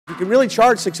can really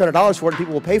charge $600 for it and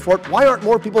people will pay for it, why aren't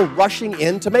more people rushing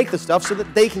in to make the stuff so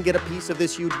that they can get a piece of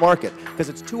this huge market? Because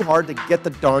it's too hard to get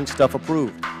the darn stuff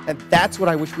approved. And that's what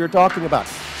I wish we were talking about.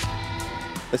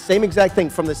 The same exact thing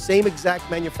from the same exact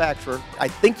manufacturer. I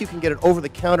think you can get it over the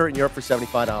counter in Europe for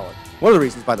 $75. One of the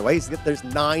reasons, by the way, is that there's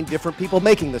 9 different people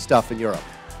making the stuff in Europe.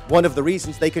 One of the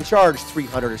reasons they can charge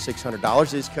 $300 or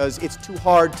 $600 is because it's too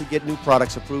hard to get new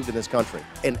products approved in this country.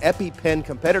 An EpiPen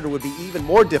competitor would be even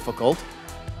more difficult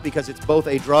because it's both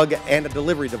a drug and a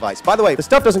delivery device. By the way, the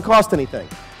stuff doesn't cost anything.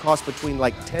 It costs between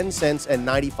like 10 cents and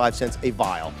 95 cents a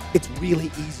vial. It's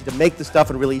really easy to make the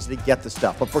stuff and really easy to get the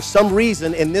stuff. But for some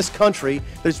reason in this country,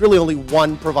 there's really only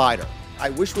one provider. I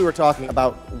wish we were talking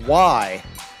about why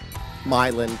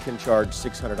Mylan can charge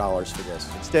 $600 for this.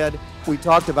 Instead, we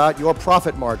talked about your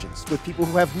profit margins with people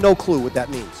who have no clue what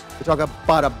that means. We talk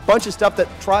about a bunch of stuff that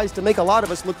tries to make a lot of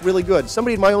us look really good.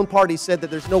 Somebody in my own party said that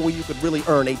there's no way you could really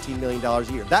earn $18 million a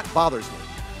year. That bothers me.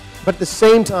 But at the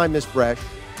same time, Ms. Bresch,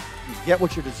 you get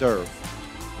what you deserve.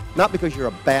 Not because you're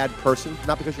a bad person,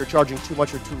 not because you're charging too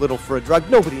much or too little for a drug.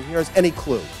 Nobody in here has any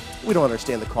clue. We don't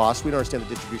understand the cost. We don't understand the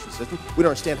distribution system. We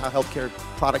don't understand how healthcare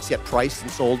products get priced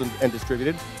and sold and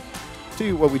distributed. To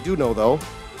you, what we do know, though,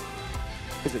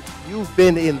 is that you've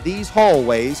been in these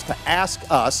hallways to ask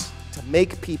us to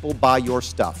make people buy your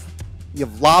stuff.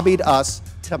 You've lobbied us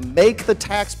to make the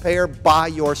taxpayer buy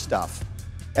your stuff.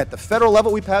 At the federal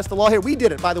level, we passed the law here. We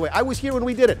did it, by the way. I was here when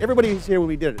we did it. Everybody was here when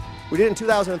we did it. We did it in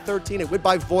 2013. It went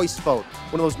by voice vote,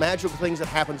 one of those magical things that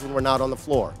happens when we're not on the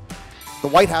floor. The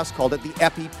White House called it the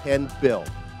EpiPen bill.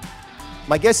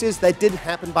 My guess is that didn't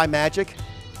happen by magic.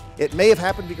 It may have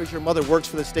happened because your mother works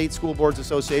for the State School Boards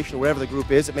Association, or whatever the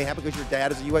group is. It may happen because your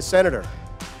dad is a U.S. Senator.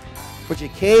 But you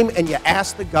came and you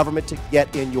asked the government to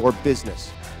get in your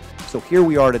business. So here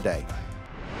we are today.